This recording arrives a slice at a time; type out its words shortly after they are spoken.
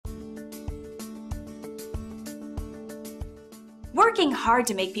Working hard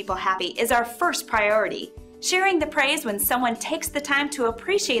to make people happy is our first priority. Sharing the praise when someone takes the time to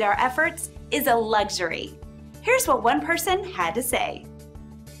appreciate our efforts is a luxury. Here's what one person had to say.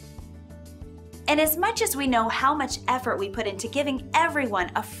 And as much as we know how much effort we put into giving everyone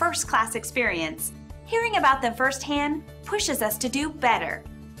a first-class experience, hearing about them firsthand pushes us to do better.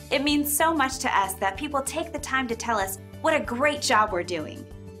 It means so much to us that people take the time to tell us what a great job we're doing.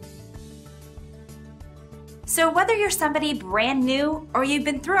 So whether you're somebody brand new or you've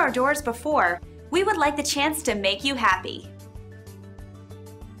been through our doors before, we would like the chance to make you happy.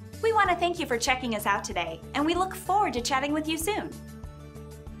 We want to thank you for checking us out today, and we look forward to chatting with you soon.